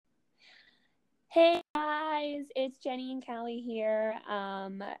Hey guys, it's Jenny and Callie here,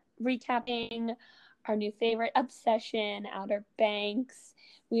 recapping our new favorite obsession, Outer Banks.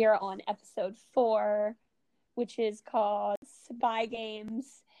 We are on episode 4, which is called Spy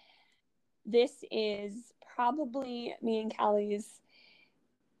Games. This is probably me and Callie's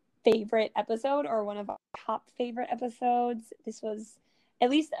favorite episode, or one of our top favorite episodes. This was at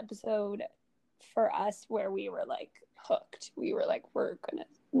least the episode for us where we were like hooked. We were like, we're gonna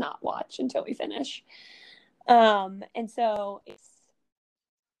not watch until we finish. And so it's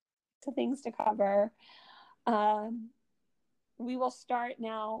the things to cover. We will start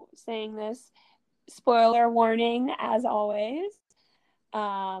now saying this. Spoiler warning, as always.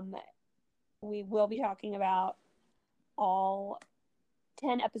 We will be talking about all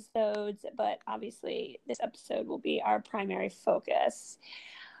 10 episodes, but obviously this episode will be our primary focus.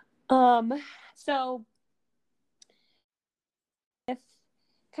 So if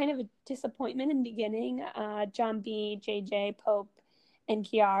kind of a disappointment in the beginning, John B, JJ, Pope, and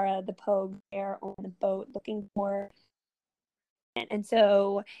Kiara, the Pogue, they're on the boat looking for, and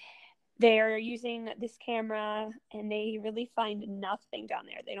so they're using this camera and they really find nothing down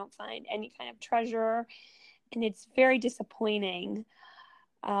there. They don't find any kind of treasure, and it's very disappointing.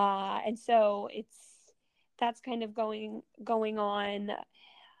 And so that's kind of going on,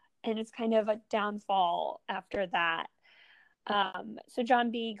 and it's kind of a downfall after that. So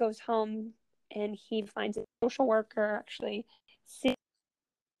John B goes home and he finds a social worker actually,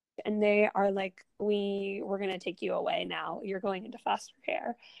 and they are like, we're going to take you away now. You're going into foster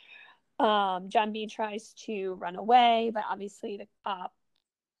care. John B tries to run away, but obviously the cop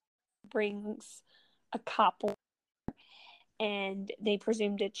brings a cop, and they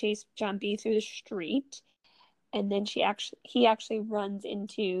presume to chase John B through the street. And then he actually runs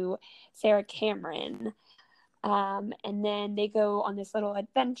into Sarah Cameron. And then they go on this little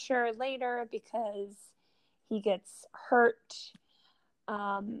adventure later because he gets hurt.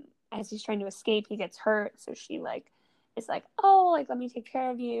 As he's trying to escape, he gets hurt. So she is like, oh, like, let me take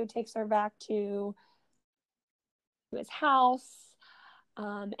care of you. Takes her back to his house.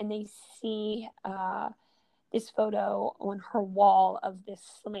 And they see this photo on her wall of this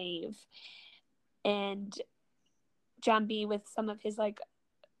slave. And John B, with some of his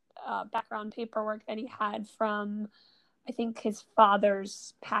background paperwork that he had from, I think, his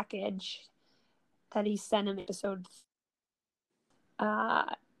father's package that he sent him episode,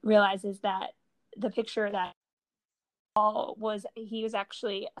 realizes that the picture that he was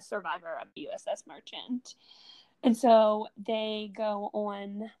actually a survivor of the USS Merchant. And so they go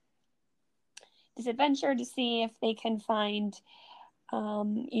on this adventure to see if they can find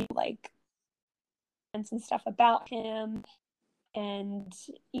and stuff about him. And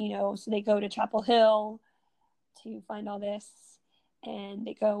so they go to Chapel Hill to find all this, and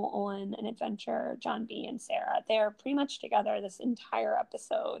they go on an adventure. John B and Sarah, they're pretty much together this entire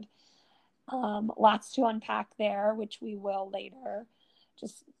episode. Lots to unpack there, which we will later.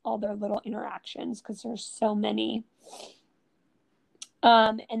 Just all their little interactions, because there's so many.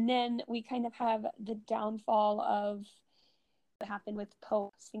 And then we kind of have the downfall of what happened with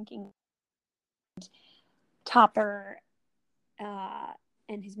Pope sinking. Topper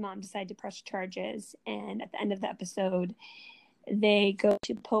and his mom decide to press charges, and at the end of the episode they go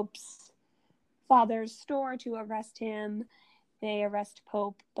to Pope's father's store to arrest him. They arrest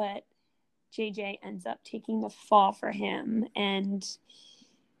Pope, but JJ ends up taking the fall for him, and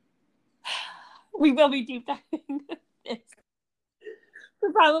we will be deep diving this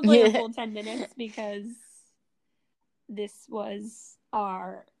for probably a full 10 minutes, because this was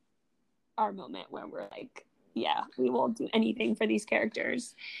our moment where we're like, yeah, we will do anything for these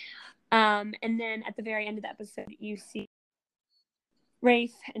characters. And then at the very end of the episode, you see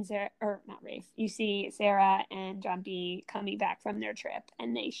Rafe and Sarah, or not Rafe, you see Sarah and John B coming back from their trip,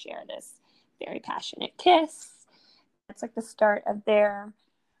 and they share this very passionate kiss. That's like the start of their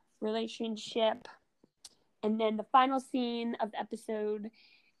relationship. And then the final scene of the episode,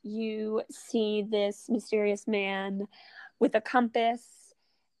 you see this mysterious man with a compass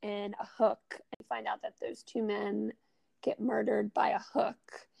and a hook, and find out that those two men get murdered by a hook.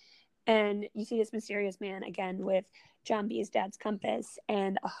 And you see this mysterious man again with John B's dad's compass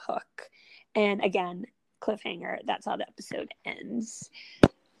and a hook. And again, cliffhanger. That's how the episode ends.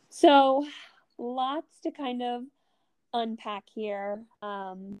 So lots to kind of unpack here.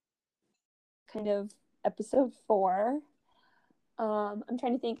 Kind of episode 4. I'm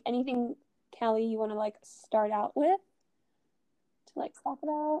trying to think, anything, Callie, you want to start out with to talk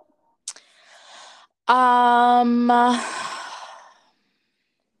about?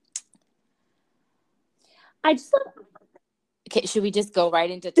 I just Okay, should we just go right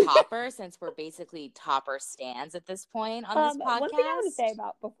into Topper since we're basically Topper stans at this point on this podcast? One thing I want to say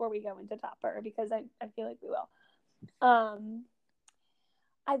about before we go into Topper, because I feel like we will.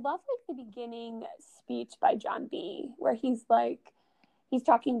 I love like the beginning speech by John B, where he's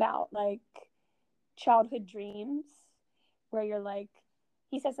talking about like childhood dreams, where you're like,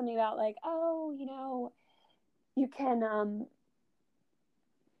 he says something about like, oh, you know, you can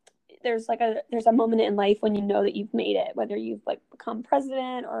there's a moment in life when you know that you've made it, whether you've like become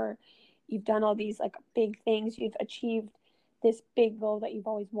president or you've done all these like big things, you've achieved this big goal that you've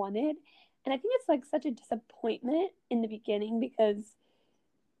always wanted. And I think it's like such a disappointment in the beginning because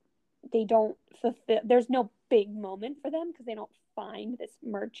they don't fulfill, there's no big moment for them because they don't find this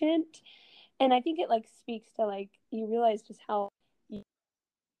merchant. And I think it like speaks to like, you realize just how you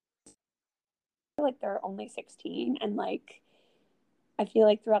feel like they're only 16, and like I feel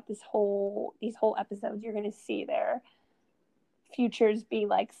like throughout these whole episodes, you're going to see their futures be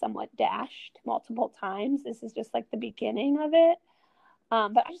like somewhat dashed multiple times. This is just like the beginning of it.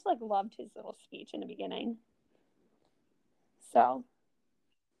 But I just like loved his little speech in the beginning. So,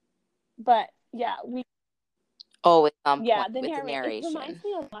 but yeah, always the narration. It reminds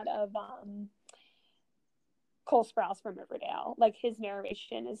me a lot of Cole Sprouse from Riverdale. Like his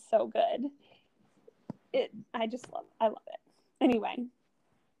narration is so good. I love it. Anyway.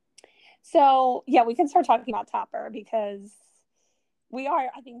 So, yeah, we can start talking about Topper because we are,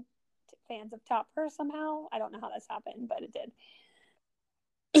 I think, fans of Topper somehow. I don't know how this happened, but it did.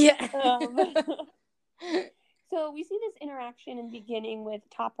 Yeah. So we see this interaction in the beginning with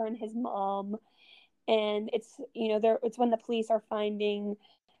Topper and his mom, and it's, you know, it's when the police are finding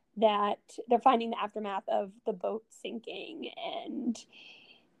the aftermath of the boat sinking, and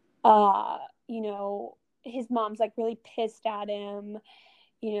you know, his mom's like really pissed at him.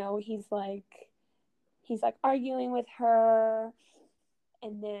 You know, he's like arguing with her,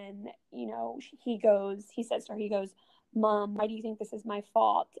 and then, you know, he says to her, Mom, why do you think this is my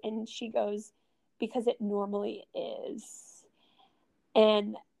fault? And she goes, because it normally is.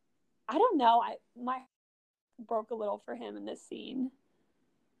 And I don't know, my heart broke a little for him in this scene.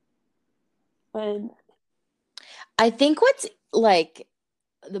 When I think what's like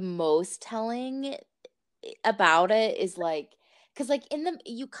the most telling about it is like, because like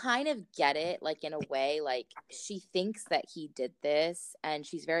you kind of get it, like in a way, like she thinks that he did this and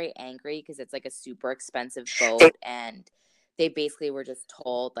she's very angry because it's like a super expensive boat, and they basically were just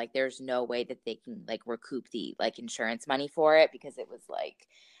told like there's no way that they can like recoup the like insurance money for it because it was like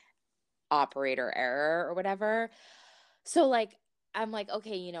operator error or whatever. So like I'm like,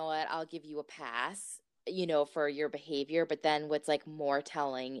 okay, you know what, I'll give you a pass, you know, for your behavior. But then what's like more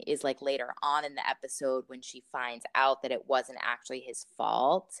telling is like later on in the episode when she finds out that it wasn't actually his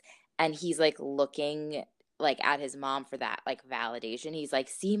fault, and he's like looking like at his mom for that like validation. He's like,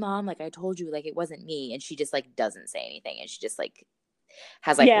 see, Mom, like I told you, like it wasn't me. And she just like doesn't say anything, and she just like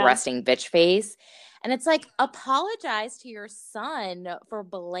has like resting bitch face. And it's like, apologize to your son for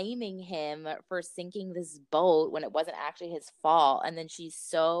blaming him for sinking this boat when it wasn't actually his fault. And then she's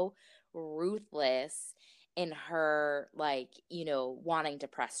so ruthless in her, like, you know, wanting to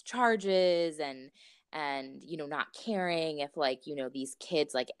press charges and you know, not caring if like, you know, these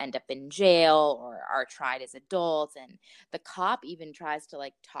kids like end up in jail or are tried as adults. And the cop even tries to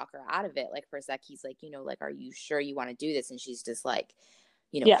like talk her out of it. Like for a sec, he's like, you know, like, are you sure you want to do this? And she's just like,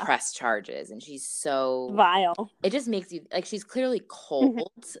 you know, press charges. And she's so vile. It just makes you like, she's clearly cold.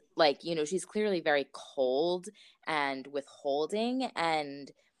 Mm-hmm. Like, you know, she's clearly very cold and withholding.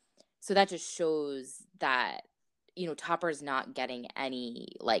 And so that just shows that, you know, Topper's not getting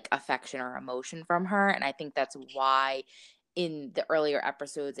any like affection or emotion from her. And I think that's why in the earlier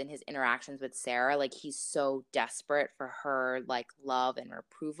episodes in his interactions with Sarah, like he's so desperate for her like love and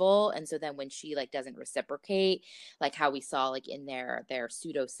approval. And so then when she like doesn't reciprocate, like how we saw like in their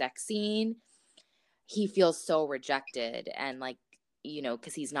pseudo sex scene, he feels so rejected, and like, you know,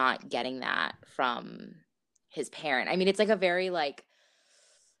 because he's not getting that from his parent. I mean, it's like a very like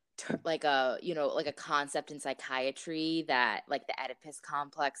a, you know, like a concept in psychiatry that like the Oedipus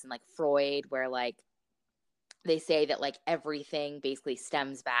complex and like Freud, where like they say that like everything basically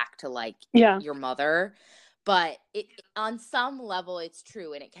stems back to like your mother. But it on some level it's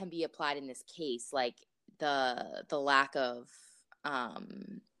true, and it can be applied in this case, like the lack of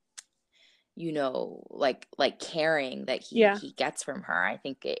you know, like caring that he gets from her. I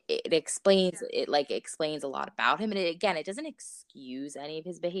think it explains a lot about him. And it doesn't excuse any of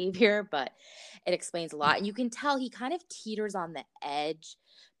his behavior, but it explains a lot. And you can tell he kind of teeters on the edge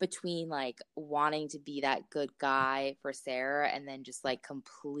between like wanting to be that good guy for Sarah and then just like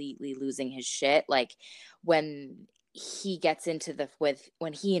completely losing his shit. Like when he gets into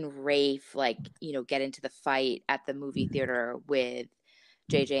when he and Rafe, like, you know, get into the fight at the movie theater with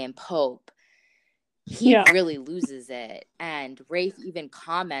JJ and Pope, he Yeah. really loses it. And Rafe even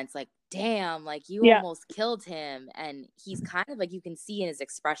comments like, damn, like you Yeah. almost killed him. And he's kind of like, you can see in his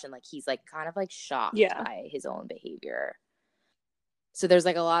expression, like he's like kind of like shocked Yeah. by his own behavior. So there's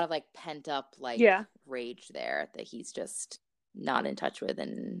like a lot of like pent up like Yeah. rage there that he's just not in touch with.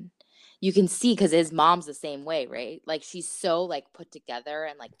 And you can see because his mom's the same way, right? Like she's so like put together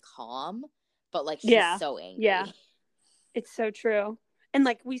and like calm, but like she's Yeah. so angry. Yeah. It's so true. And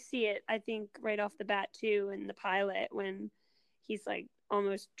like we see it, I think, right off the bat too in the pilot when he's like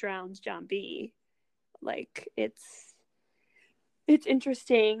almost drowns John B. Like it's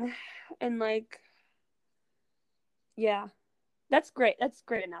interesting. And like, yeah. That's great. That's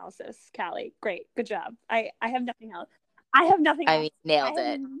great analysis, Callie. Great. Good job. I have nothing else. I have nothing I else.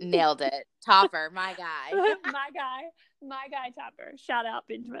 mean, nailed it. Topper, my guy. my guy Topper. Shout out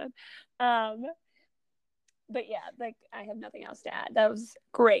Benjamin. But yeah, like I have nothing else to add. That was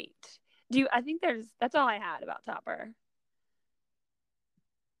great. I think that's all I had about Topper.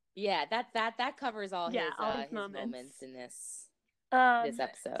 Yeah, that covers all all his moments in this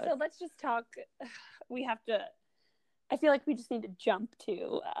episode. So let's just talk. We have to. I feel like we just need to jump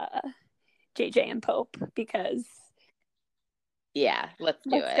to JJ and Pope because. Yeah, let's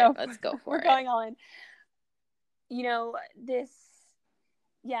do it. Let's go for it. We're going all in. You know,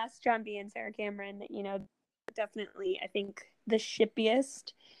 yes, John B. and Sarah Cameron, you know, definitely, I think, the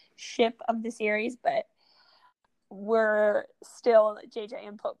shippiest ship of the series, but we're still JJ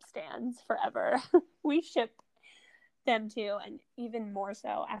and Pope stands forever. We ship them too, and even more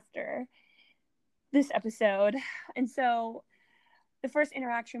so after this episode. And so the first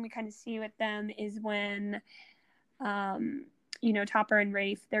interaction we kind of see with them is when you know, Topper and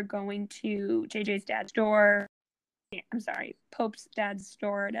Rafe, they're going to JJ's dad's store. Pope's dad's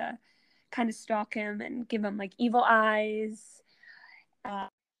store to kind of stalk him and give him like evil eyes.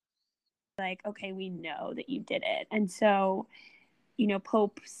 Like, okay, we know that you did it. And so, you know,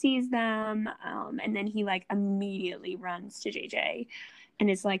 Pope sees them, and then he like immediately runs to JJ and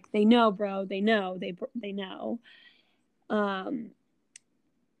is like, they know, bro, they know.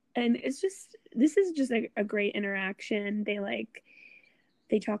 And it's just, this is just a great interaction.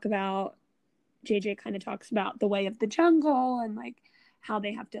 They talk about, JJ kind of talks about the way of the jungle and like how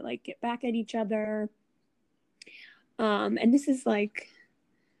they have to like get back at each other. And this is like,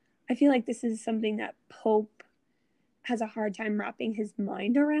 I feel like this is something that Pope has a hard time wrapping his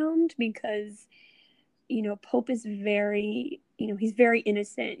mind around because, you know, Pope is very, you know, he's very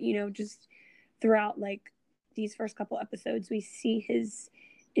innocent, you know, just throughout like these first couple episodes, we see his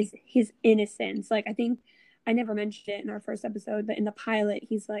innocence. Like, I think I never mentioned it in our first episode, but in the pilot,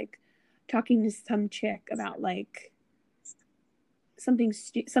 he's like talking to some chick about like something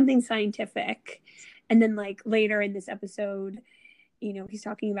scientific. And then like later in this episode, you know, he's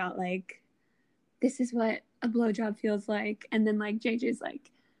talking about like, this is what a blowjob feels like. And then like JJ's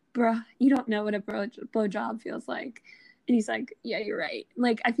like, bruh, you don't know what a blowjob feels like. And he's like, yeah, you're right.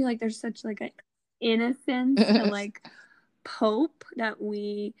 Like, I feel like there's such like an innocence to like Pope that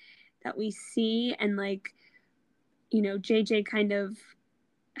we see. And like, you know, JJ kind of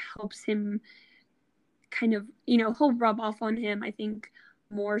helps him kind of, you know, he'll rub off on him, I think,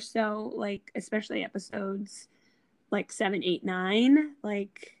 more so, like, especially episodes like 7, 8, 9.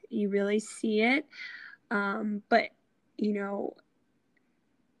 Like, you really see it. But, you know,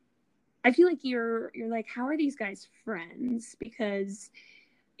 I feel like you're like, how are these guys friends? Because,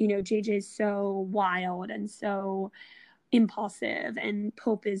 you know, JJ's so wild and so impulsive, and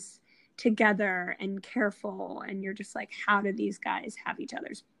Pope is together and careful, and you're just like, how do these guys have each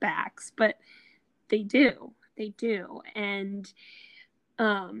other's backs? But they do. And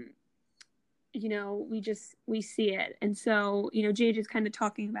you know, we see it. And so, you know, JJ's kind of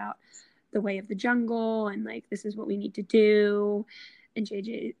talking about the way of the jungle and like, this is what we need to do. And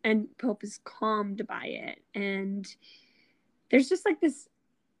JJ and Pope is calmed by it. And there's just like this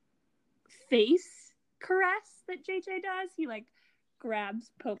face caress that JJ does. He like grabs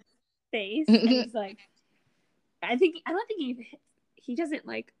Pope's face and he's like, I don't think he doesn't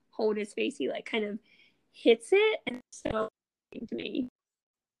like hold his face. He like kind of hits it, and it's so to me,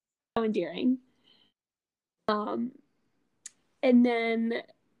 so endearing. And then,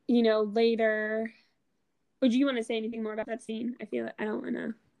 you know, later, would you want to say anything more about that scene? I feel like I don't want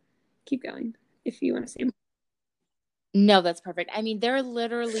to keep going if you want to say more. No, that's perfect. I mean, they're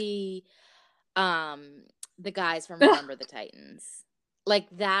literally the guys from Remember the Titans. Like,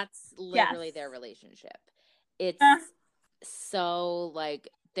 that's literally their relationship. It's so like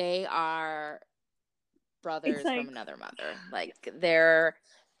they are brothers like, from another mother. Like their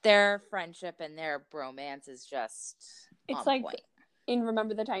friendship and their bromance is just it's on like point. in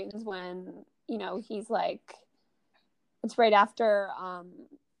Remember the Titans when, you know, he's like, it's right after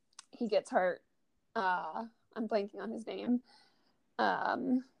he gets hurt. I'm blanking on his name.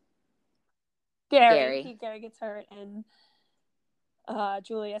 Gary gets hurt, and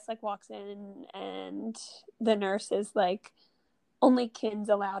Julius like walks in, and the nurse is like, only kin's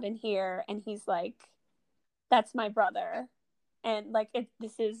allowed in here, and he's like, that's my brother. And like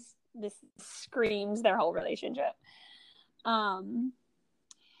this screams their whole relationship. And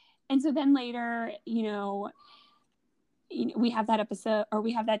so then later, we have that episode, or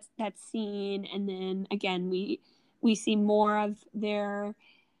we have that scene, and then again we see more of their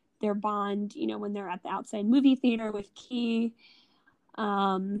bond, when they're at the outside movie theater with Key.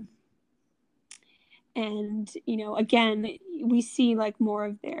 And again, we see like more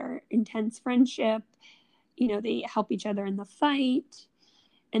of their intense friendship. They help each other in the fight,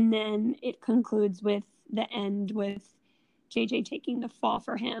 and then it concludes with the end with JJ taking the fall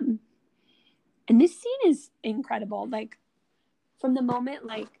for him. And this scene is incredible. Like, from the moment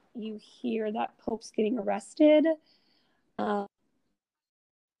like you hear that Pope's getting arrested, they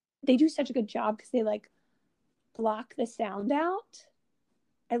do such a good job because they like block the sound out.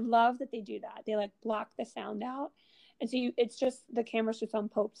 I love that they do that. They like block the sound out, and so it's just the camera's just on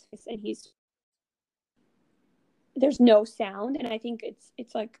Pope's face, and there's no sound. And I think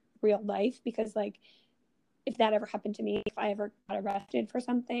it's like real life, because like if that ever happened to me, if I ever got arrested for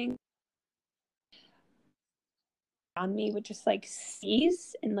something, on me would just like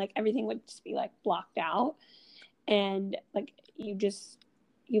cease, and like everything would just be like blocked out, and like you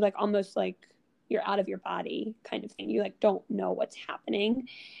like almost like you're out of your body kind of thing. You like don't know what's happening,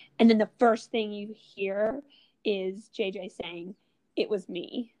 and then the first thing you hear is JJ saying, "It was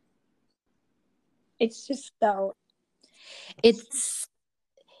me." It's just so It's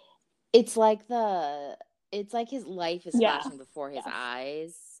like his life is flashing before his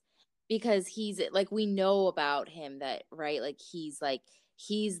eyes, because he's like, we know about him that, right? Like he's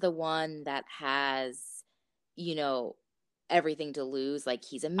the one that has, everything to lose. Like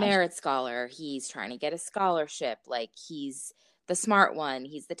he's a merit scholar. He's trying to get a scholarship. Like he's the smart one.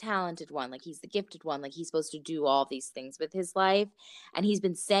 He's the talented one. Like he's the gifted one. Like he's supposed to do all these things with his life. And he's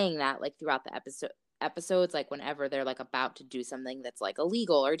been saying that like throughout the episodes, like whenever they're like about to do something that's like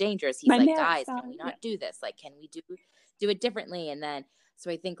illegal or dangerous, he's like, guys, can we not do this? Like, can we do it differently? And then,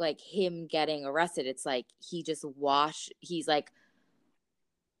 so I think like him getting arrested, it's like he just he's like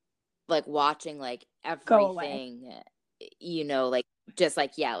watching like everything, like just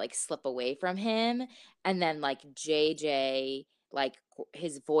like, like slip away from him. And then like JJ, like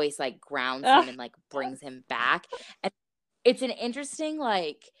his voice like grounds him and like brings him back. And it's an interesting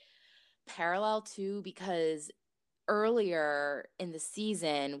like parallel too, because earlier in the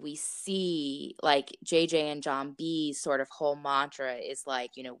season we see like JJ and John B's sort of whole mantra is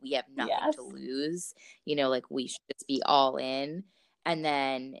like, we have nothing to lose, like we should just be all in. And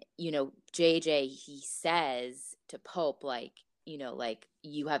then, JJ, he says to Pope, like, like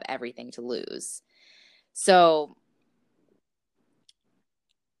you have everything to lose. So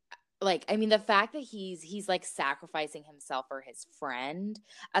like, I mean, the fact that he's like sacrificing himself for his friend,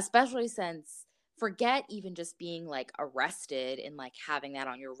 especially since, forget even just being like arrested and like having that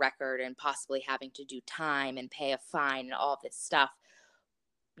on your record and possibly having to do time and pay a fine and all this stuff,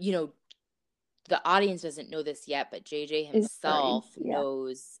 the audience doesn't know this yet, but JJ himself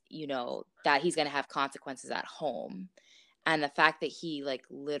knows, that he's going to have consequences at home. And the fact that he like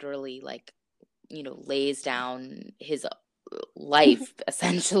literally like, lays down his life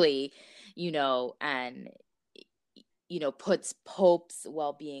essentially, and, puts Pope's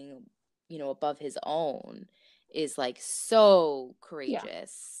well-being, above his own, is like so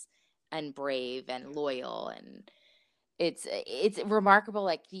courageous and brave and loyal. And it's remarkable.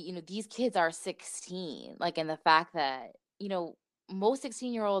 Like, these kids are 16, like, and the fact that, most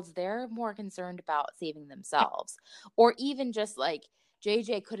 16-year-olds, they're more concerned about saving themselves, or even just like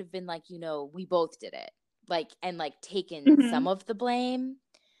JJ could have been like, we both did it, like, and like taken some of the blame,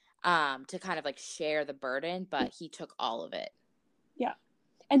 to kind of like share the burden, but he took all of it. Yeah.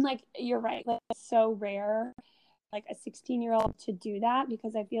 And like, you're right. Like, it's so rare, like a 16-year-old to do that,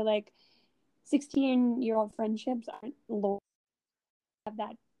 because I feel like 16-year-old friendships aren't have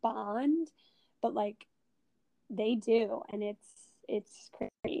that bond, but like they do, and it's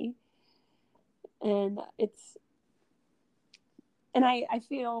crazy. And I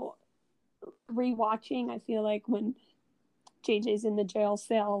feel rewatching, I feel like when JJ's in the jail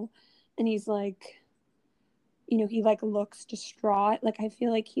cell and he's like, he like looks distraught, like I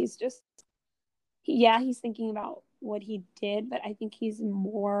feel like he's he's thinking about what he did, but I think he's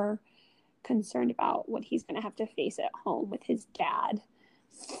more concerned about what he's going to have to face at home with his dad.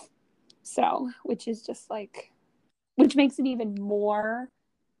 So, which is just like, which makes it even more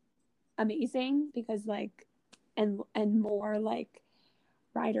amazing because like, and more like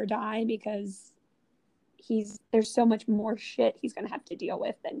ride or die because there's so much more shit he's going to have to deal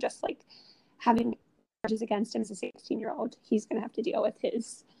with than just like having charges against him as a 16-year-old. He's going to have to deal with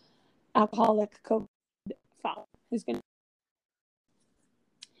his alcoholic co father who's going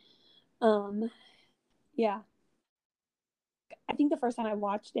to yeah. I think the first time I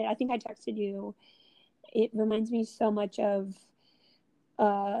watched it, I think I texted you, it reminds me so much of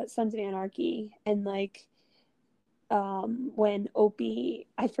Sons of Anarchy and like when Opie,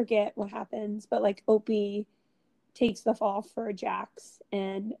 I forget what happens, but like Opie takes the fall for Jax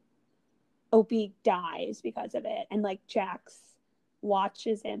and Opie dies because of it, and like Jax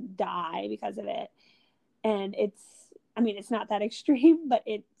watches him die because of it. And it's not that extreme, but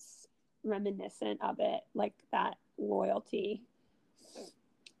it's reminiscent of it, like that loyalty.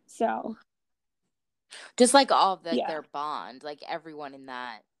 So just like all of yeah, their bond, like everyone in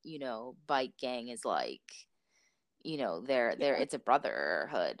that, bike gang is like, they're it's a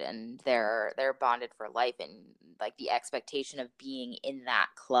brotherhood, and they're bonded for life, and like the expectation of being in that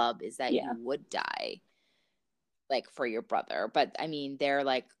club is that you would die like for your brother. But I mean, they're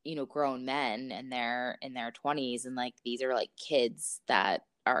like, grown men, and they're in their 20s, and like these are like kids that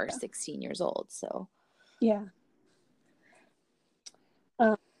are 16 years old. So yeah.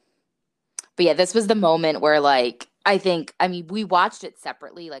 But yeah, this was the moment where like I mean, we watched it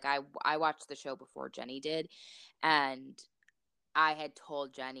separately. Like I watched the show before Jenny did, and I had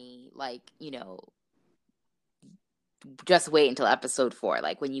told Jenny, like, just wait until episode 4.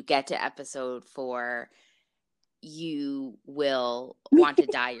 Like when you get to episode 4, you will want to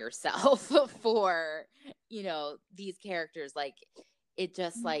die yourself for, these characters. Like it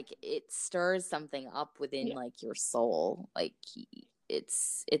just like it stirs something up within like your soul. Like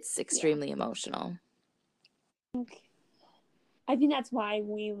it's extremely emotional. I think that's why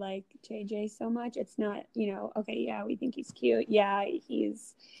we like JJ so much. It's not, okay, yeah, we think he's cute. Yeah,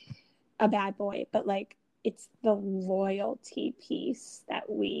 he's a bad boy, but like it's the loyalty piece that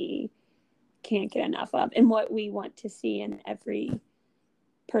we can't get enough of, and what we want to see in every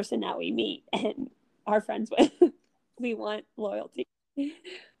person that we meet and are friends with. We want loyalty.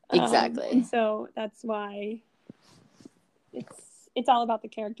 Exactly. And so that's why it's all about the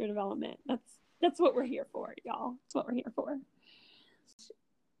character development. That's what we're here for, y'all. That's what we're here for.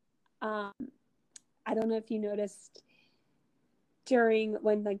 I don't know if you noticed during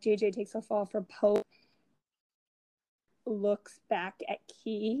when like JJ takes a fall for Pope, looks back at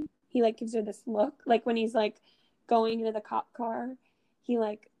Key. He like gives her this look, like when he's like going into the cop car, he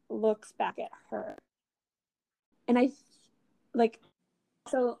like looks back at her, and I like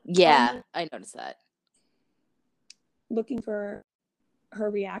so yeah, I noticed that, looking for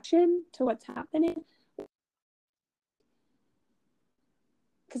her reaction to what's happening,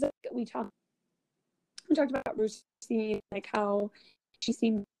 because we talked about Ruth, like how she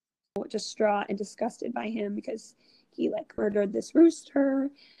seemed distraught and disgusted by him because he like murdered this rooster,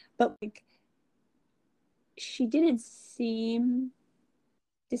 but like she didn't seem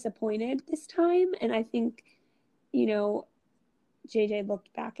disappointed this time. And I think JJ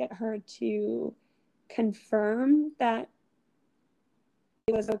looked back at her to confirm that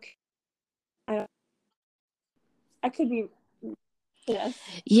it was okay. I could be. Yes.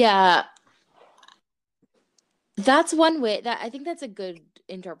 Yeah, that's one way that I think that's a good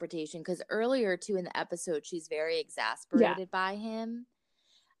interpretation, because earlier too in the episode she's very exasperated by him,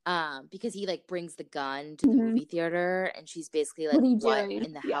 because he like brings the gun to the movie theater, and she's basically like, what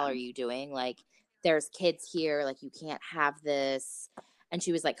in the hell are you doing? Like there's kids here, like you can't have this. And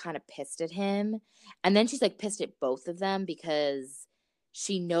she was like kind of pissed at him, and then she's like pissed at both of them because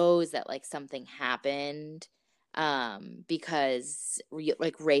she knows that like something happened, because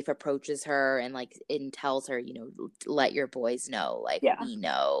like Rafe approaches her and like and tells her, let your boys know, like we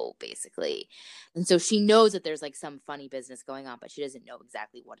know, basically. And so she knows that there's like some funny business going on, but she doesn't know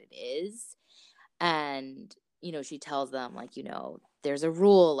exactly what it is. And she tells them like, there's a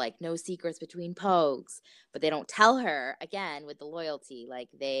rule, like no secrets between Pogues, but they don't tell her, again with the loyalty, like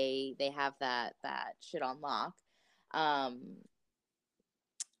they have that shit on lock.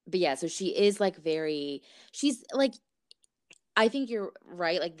 But yeah, so she is like she's like, I think you're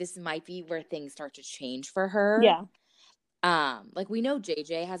right, like this might be where things start to change for her. Like we know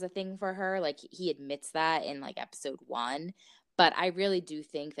JJ has a thing for her, like he admits that in like episode 1, but I really do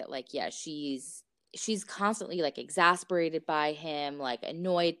think that like, yeah, she's constantly like exasperated by him, like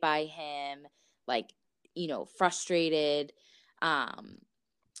annoyed by him, like, frustrated.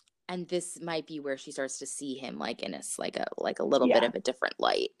 And this might be where she starts to see him like in a little bit of a different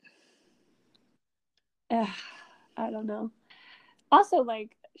light. I don't know. Also,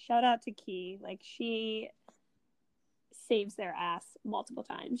 like, shout out to Key. Like, she saves their ass multiple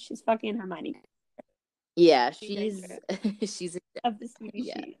times. She's fucking Hermione. Yeah, she's she's of the Swedish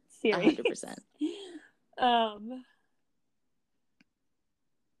series. 100%.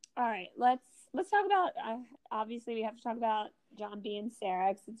 All right, let's talk about. Obviously, we have to talk about John B and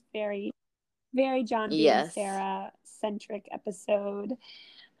Sarah because it's very, very John B and Sarah centric episode.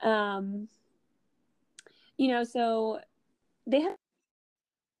 So they have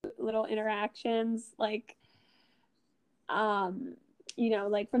little interactions, like,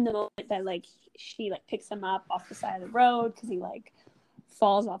 like from the moment that like she like picks him up off the side of the road because he like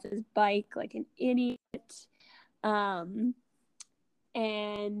falls off his bike like an idiot.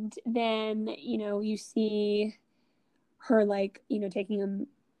 And then, you see her like, taking him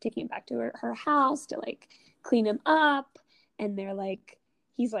back to her house to like clean him up. And they're like,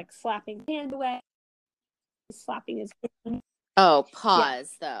 he's like slapping his hand away, slapping his hand. Oh,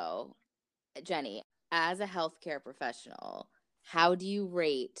 pause though. Jenny, as a healthcare professional, how do you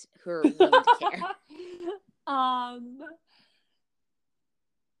rate her wound care?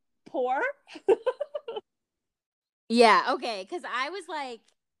 Poor. Yeah, okay, because I was like,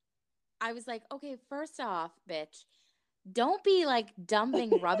 okay, first off, bitch, don't be like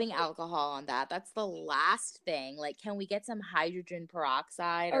dumping rubbing alcohol on that. That's the last thing. Like, can we get some hydrogen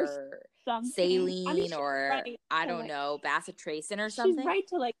peroxide or saline or I don't know, bacitracin or something? She's right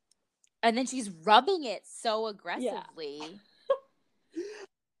to like. And then she's rubbing it so aggressively. Yeah.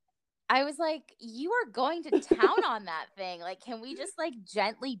 I was like, you are going to town on that thing. Like, can we just like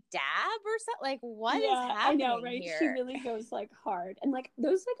gently dab or something? Like, what is happening? I know, right? Here? She really goes like hard. And like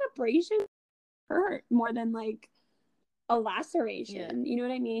those like abrasions hurt more than like a laceration. You know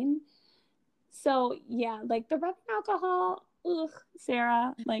what I mean? So yeah, like the rubbing alcohol, ugh,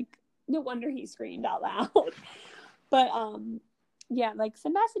 Sarah, like no wonder he screamed out loud. But yeah, like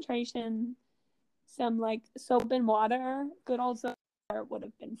some maceration, some like soap and water, good old soap would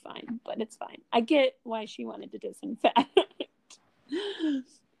have been fine, but it's fine. I get why she wanted to disinfect.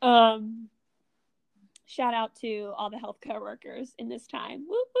 Shout out to all the healthcare workers in this time.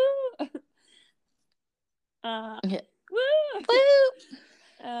 Woo woo. Woo.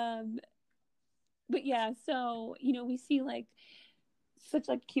 But yeah, so we see like such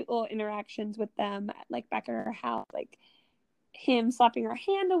like cute little interactions with them, like back at her house, like him slapping her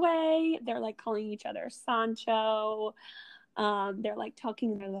hand away. They're like calling each other Sancho. They're like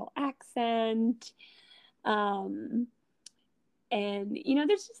talking in their little accent. And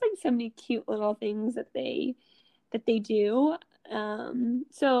there's just like so many cute little things that they do.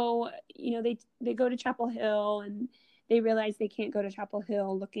 So they go to Chapel Hill and they realize they can't go to Chapel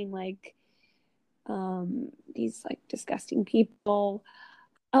Hill looking like these like disgusting people.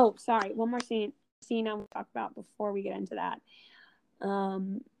 Oh, sorry, one more scene I want to talk about before we get into that.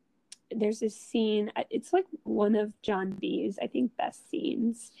 There's this scene, it's like one of John B's, I think, best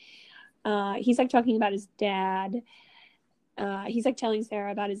scenes. He's like talking about his dad. He's like telling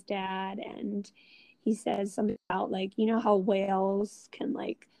Sarah about his dad, and he says something about like, how whales can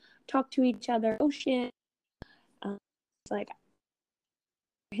like talk to each other. Ocean. It's like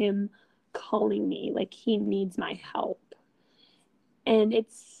him calling me, like he needs my help. And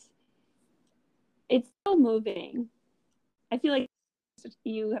it's so moving. I feel like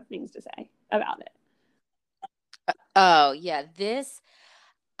you have things to say about it. Oh, yeah.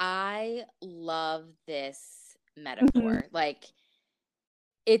 I love this metaphor. Mm-hmm. Like,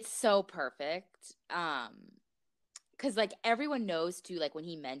 it's so perfect. Because like everyone knows too, like when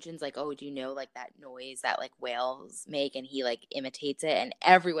he mentions like, oh, do you know like that noise that like whales make, and he like imitates it, and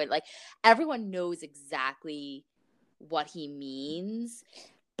everyone knows exactly what he means.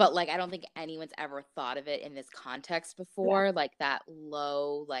 But like I don't think anyone's ever thought of it in this context before. Yeah. Like that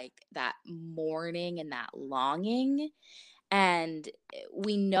low, like that mourning and that longing. And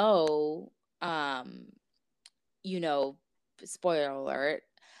we know, spoiler alert,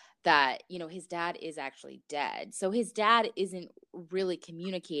 that his dad is actually dead. So his dad isn't really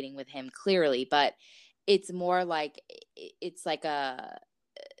communicating with him clearly, but it's more like it's like a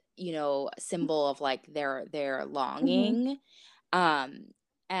symbol of like their longing. Mm-hmm.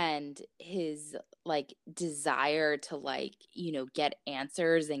 And his like desire to like get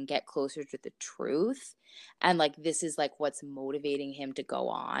answers and get closer to the truth, and like this is like what's motivating him to go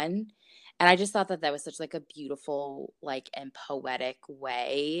on. And I just thought that was such like a beautiful like and poetic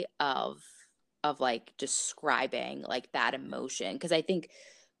way of like describing like that emotion, because I think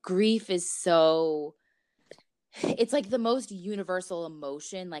grief is so, it's like the most universal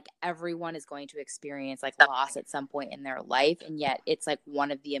emotion. Like everyone is going to experience like loss at some point in their life. And yet it's like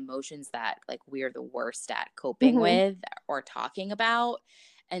one of the emotions that like we're the worst at coping Mm-hmm. with or talking about.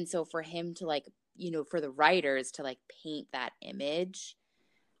 And so for him to like, for the writers to like paint that image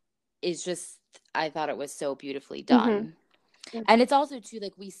is just, I thought it was so beautifully done. Mm-hmm. And it's also too,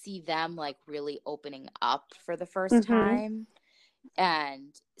 like we see them like really opening up for the first Mm-hmm. time.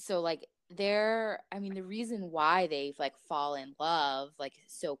 And so like the reason why they've like fall in love like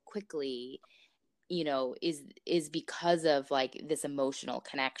so quickly, is because of like this emotional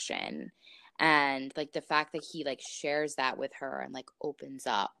connection. And like the fact that he like shares that with her and like opens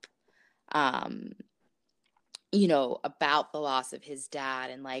up, um, about the loss of his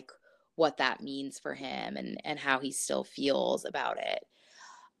dad and like what that means for him and how he still feels about it.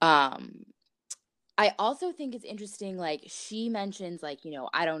 Um, I also think it's interesting, like, she mentions, like,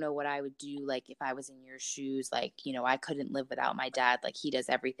 I don't know what I would do, like, if I was in your shoes, like, I couldn't live without my dad, like, he does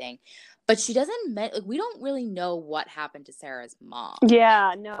everything. But she doesn't, like, we don't really know what happened to Sarah's mom.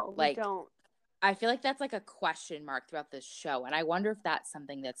 Yeah, no, we Like, don't. I feel like that's, like, a question mark throughout the show, and I wonder if that's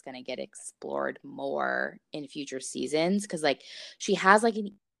something that's gonna get explored more in future seasons, because, like, she has, like,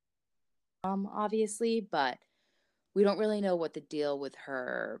 an obviously, but we don't really know what the deal with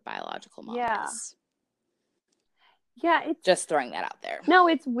her biological mom Yeah. is. Yeah, it's Just throwing that out there. no,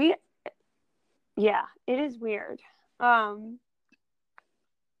 it's weird. Yeah, it is weird.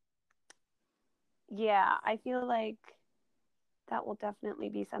 Yeah, I feel like that will definitely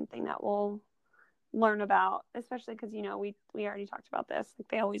be something that we'll learn about, especially because we already talked about this. Like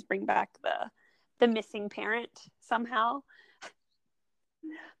they always bring back the missing parent somehow.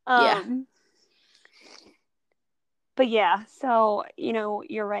 Yeah. But yeah, so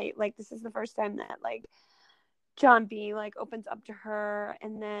you're right. Like this is the first time that like John B like opens up to her,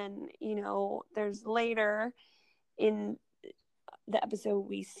 and then there's later in the episode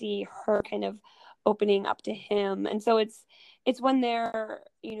we see her kind of opening up to him. And so it's when they're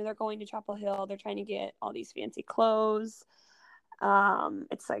going to Chapel Hill, they're trying to get all these fancy clothes.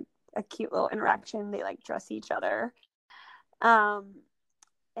 It's like a cute little interaction. They like dress each other, and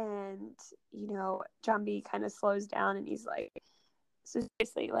John B kind of slows down and he's like, so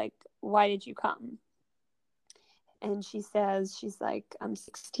seriously, like, why did you come? And she's like, I'm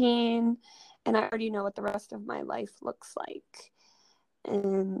 16 and I already know what the rest of my life looks like.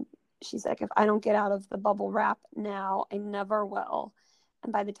 And she's like, if I don't get out of the bubble wrap now, I never will.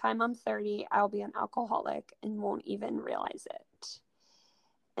 And by the time I'm 30, I'll be an alcoholic and won't even realize it.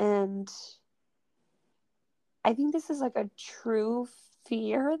 And I think this is like a true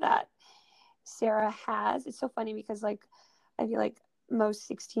fear that Sarah has. It's so funny because like I feel like most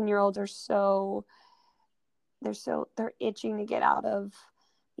 16-year-olds are they're itching to get out of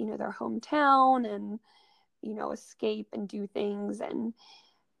their hometown and escape and do things. And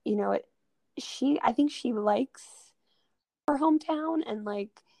I think she likes her hometown and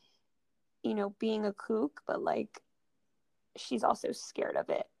like being a kook, but like she's also scared of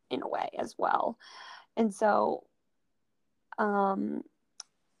it in a way as well. And so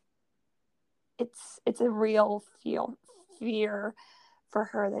it's a real fear for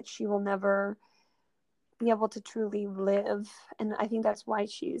her that she will never be able to truly live. And I think that's why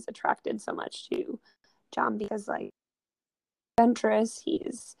she's attracted so much to John, because like adventurous,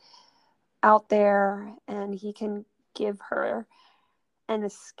 he's out there and he can give her an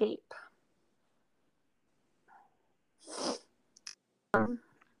escape.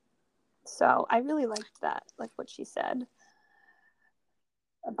 So I really liked that, like what she said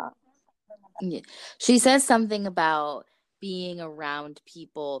about. Yeah. She says something about being around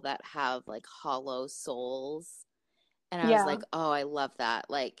people that have like hollow souls. And I was Yeah. like, oh, I love that.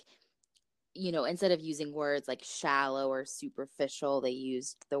 Like, instead of using words like shallow or superficial, they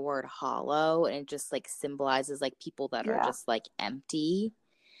used the word hollow, and it just like symbolizes like people that are Yeah. just like empty.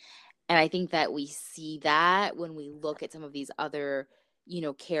 And I think that we see that when we look at some of these other,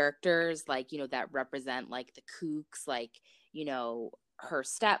 characters like, that represent like the kooks, like, her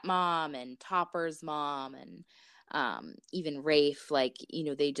stepmom and Topper's mom and even Rafe, like,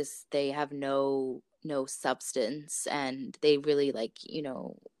 they have no substance, and they really like,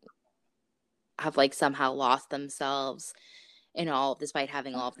 have like somehow lost themselves in all, despite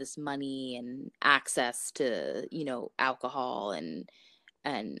having all of this money and access to, alcohol and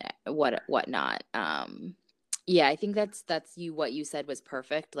whatnot. Yeah, I think that's what you said was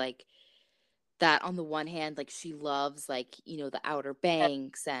perfect. Like that on the one hand, like she loves like, the Outer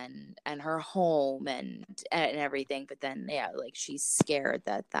Banks and her home and everything, but then yeah, like she's scared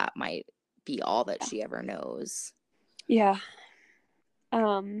that might be all that she ever knows. Yeah.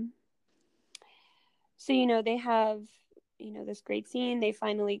 So, you know, they have, you know, this great scene. They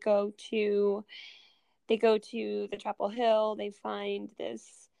finally go to the Chapel Hill. They find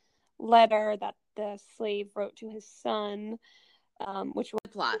this letter that the slave wrote to his son, which was a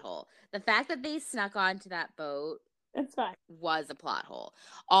plot hole. The fact that they snuck onto that boat that's fine. was a plot hole.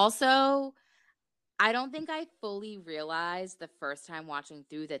 Also, I don't think I fully realized the first time watching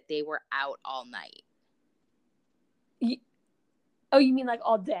through that they were out all night. Oh, you mean like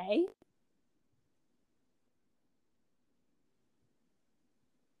all day?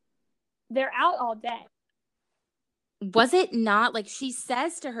 They're out all day. Was it not like she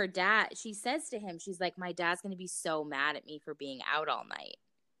says to her dad, she says to him, she's like, my dad's going to be so mad at me for being out all night.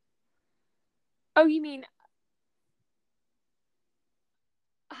 Oh, you mean,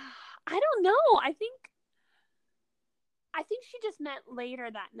 I don't know. I think she just meant later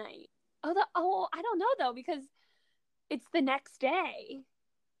that night. I don't know though, because it's the next day.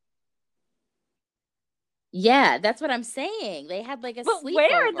 Yeah, that's what I'm saying. They had like a sleepover.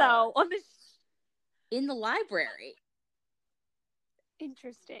 Where though? In the library.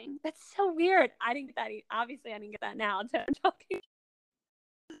 Interesting. That's so weird. I didn't get that. Obviously, I didn't get that now. So I'm talking.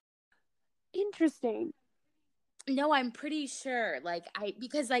 Interesting. No, I'm pretty sure.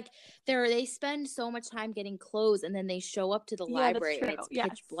 Because they spend so much time getting clothes, and then they show up to the library and it's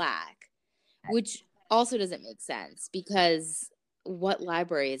pitch black, which also doesn't make sense because what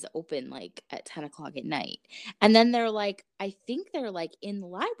library is open like at 10 o'clock at night? And then they're like, I think they're like in the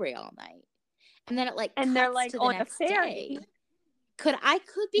library all night, and then it like and cuts they're like to the on next a ferry. day. I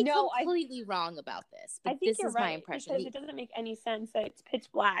could be completely wrong about this, but I think this is my impression because it doesn't make any sense that it's pitch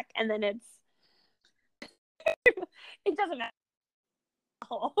black and then it's it doesn't matter.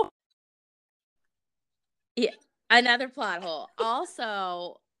 Yeah, another plot hole.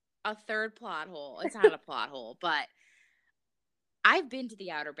 Also, a third plot hole. It's not a plot hole, but I've been to the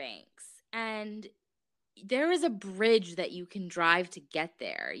Outer Banks, and there is a bridge that you can drive to get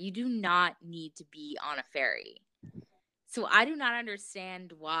there. You do not need to be on a ferry. So I do not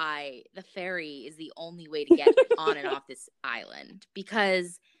understand why the ferry is the only way to get on and off this island,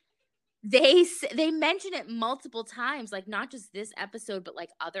 because they mention it multiple times, like not just this episode, but like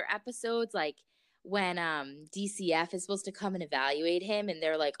other episodes, like when DCF is supposed to come and evaluate him, and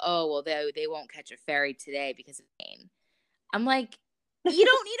they're like, oh, well, they won't catch a ferry today because of rain. I'm like, you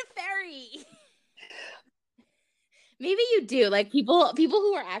don't need a ferry. Maybe you do. Like people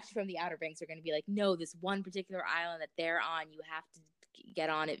who are actually from the Outer Banks are going to be like, no, this one particular island that they're on, you have to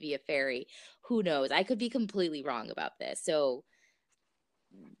get on it via ferry. Who knows? I could be completely wrong about this. So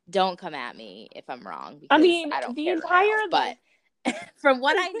don't come at me if I'm wrong. Because I mean, I don't care now, but from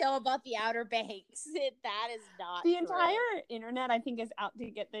what I know about the Outer Banks, that is not the true. Entire internet, I think, is out to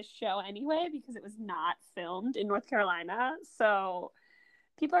get this show anyway because it was not filmed in North Carolina. So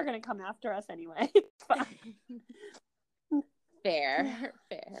people are going to come after us anyway. Fair.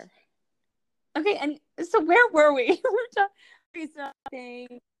 Okay, and so where were we? They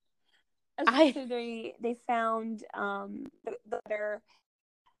found the letter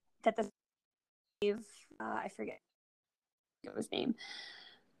that the slave, I forget his name,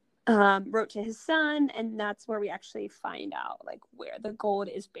 wrote to his son, and that's where we actually find out like where the gold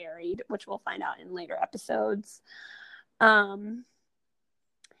is buried, which we'll find out in later episodes.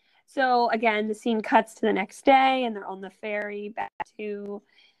 So again, the scene cuts to the next day, and they're on the ferry back to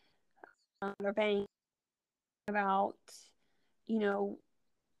their bank about, you know,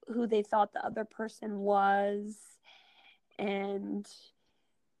 who they thought the other person was, and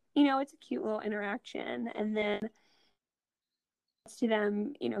you know, it's a cute little interaction. And then it's to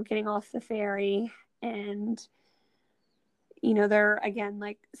them, you know, getting off the ferry, and you know, they're again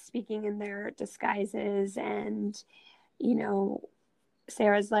like speaking in their disguises, and you know,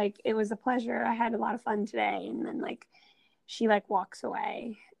 Sarah's like, it was a pleasure, I had a lot of fun today, and then like she like walks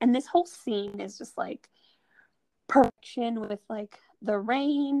away, and this whole scene is just like perfection with like the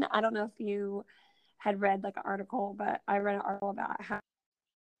rain. I don't know if you had read like an article, but I read an article about how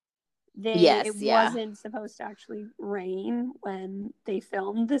it wasn't supposed to actually rain when they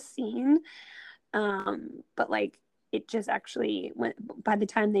filmed the scene, but like it just actually went, by the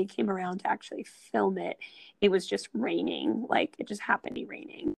time they came around to actually film it, it was just raining. Like it just happened to be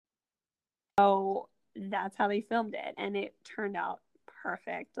raining. So that's how they filmed it, and it turned out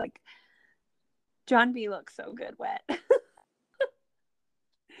perfect. Like John B looks so good wet.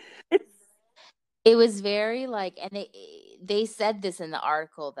 It was very like, and they said this in the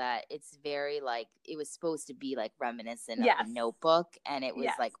article that it's very like, it was supposed to be like reminiscent of a Notebook, and it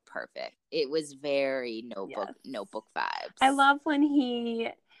was like perfect. It was very Notebook vibes. I love when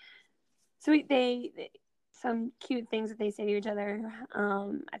some cute things that they say to each other.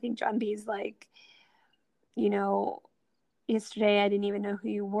 I think John B's like, you know, yesterday I didn't even know who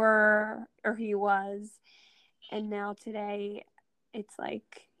you were or who you was. And now today it's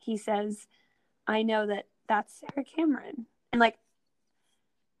like he says, I know that that's Sarah Cameron. And like,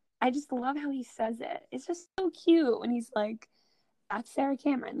 I just love how he says it. It's just so cute when he's like, that's Sarah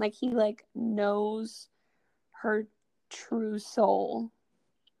Cameron. Like he like knows her true soul,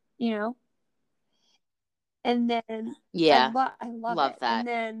 you know? And then Yeah. I love Love it. that. And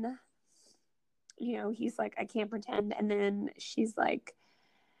then, you know, he's like, I can't pretend. And then she's like,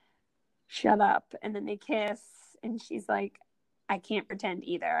 shut up. And then they kiss. And she's like, I can't pretend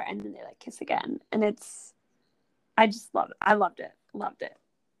either. And then they like kiss again. And I just love it. I loved it. Loved it.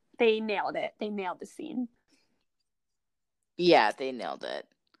 They nailed it. They nailed the scene. Yeah, they nailed it.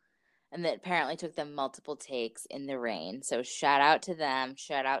 And that apparently took them multiple takes in the rain. So shout out to them.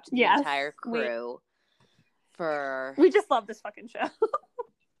 Shout out to the entire crew for... We just love this fucking show.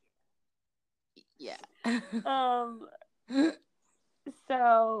 Yeah.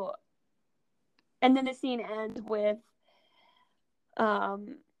 So, and then the scene ends with,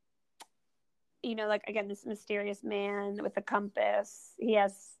 you know, like, again, this mysterious man with a compass. He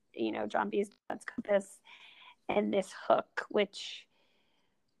has, you know, John B's dad's compass and this hook, which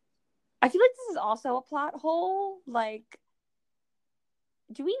I feel like this is also a plot hole. Like,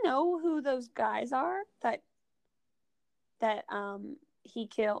 do we know who those guys are that he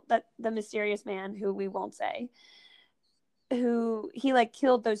killed, that the mysterious man who we won't say, who he like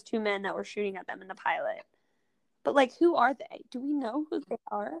killed those two men that were shooting at them in the pilot? But like, who are they? Do we know who they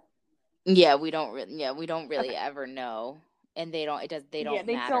are? Yeah, we don't really ever know, and they don't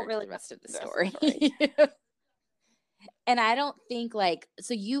matter to the rest of the story. And I don't think, like,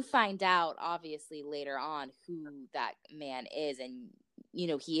 so you find out obviously later on who that man is, and you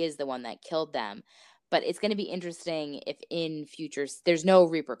know he is the one that killed them. But it's going to be interesting if in future, there's no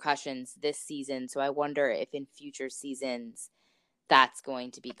repercussions this season, so I wonder if in future seasons that's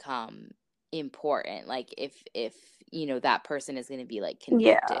going to become important. Like if you know that person is going to be like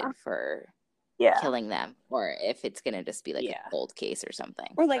convicted for killing them, or if it's going to just be like a cold case or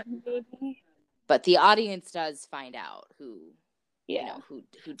something. Or like maybe. But the audience does find out who, you know, who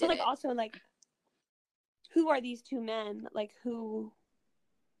did but like it. Also, like, who are these two men? Like, who?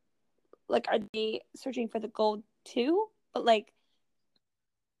 Like, are they searching for the gold too? But like,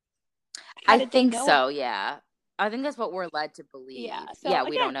 I think so. Yeah, I think that's what we're led to believe. Yeah. So again,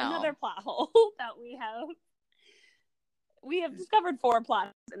 we don't know. Another plot hole that we have. We have discovered 4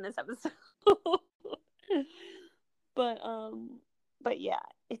 plots in this episode. But yeah,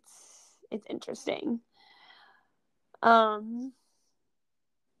 it's interesting.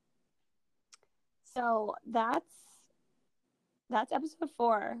 So that's episode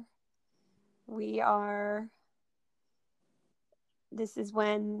 4. This is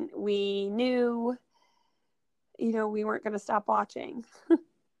when we knew, you know, we weren't going to stop watching.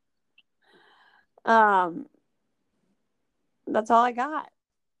 That's all I got.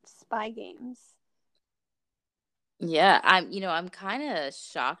 Spy Games. Yeah, I'm kind of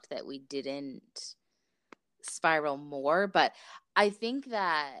shocked that we didn't spiral more, but I think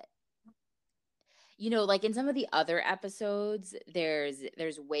that, you know, like in some of the other episodes, there's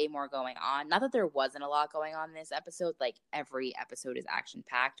way more going on. Not that there wasn't a lot going on in this episode. Like every episode is action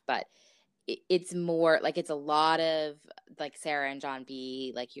packed, but it's more like it's a lot of like Sarah and John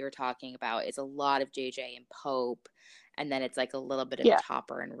B, like you're talking about. It's a lot of JJ and Pope, and then it's like a little bit of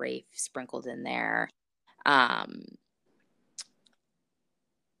Topper and Rafe sprinkled in there.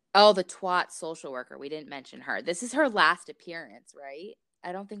 Oh, the twat social worker. We didn't mention her. This is her last appearance, right?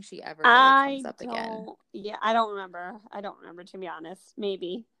 I don't think she ever really comes up again. Yeah, I don't remember. To be honest.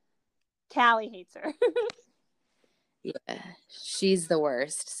 Maybe. Callie hates her. Yeah, she's the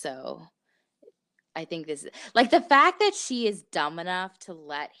worst. So I think this is like the fact that she is dumb enough to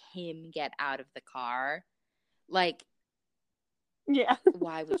let him get out of the car. Like, yeah,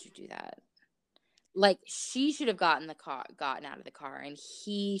 why would you do that? Like, she should have gotten out of the car, and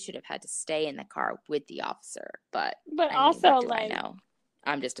he should have had to stay in the car with the officer. But also, what do like, I know?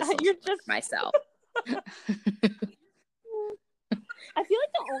 I'm just a social worker myself. I feel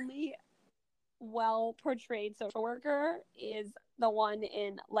like the only well portrayed social worker is the one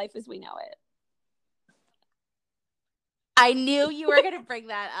in Life as We Know It. I knew you were gonna bring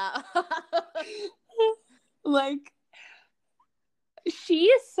that up. Like, she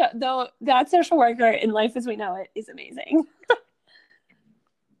is though that social worker in Life as We Know It is amazing.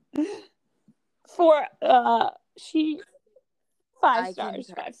 For she 5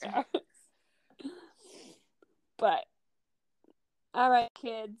 stars. But all right,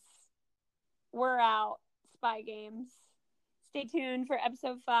 kids, we're out. Spy Games. Stay tuned for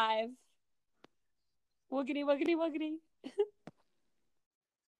episode 5. Woogity, woogity, woogity.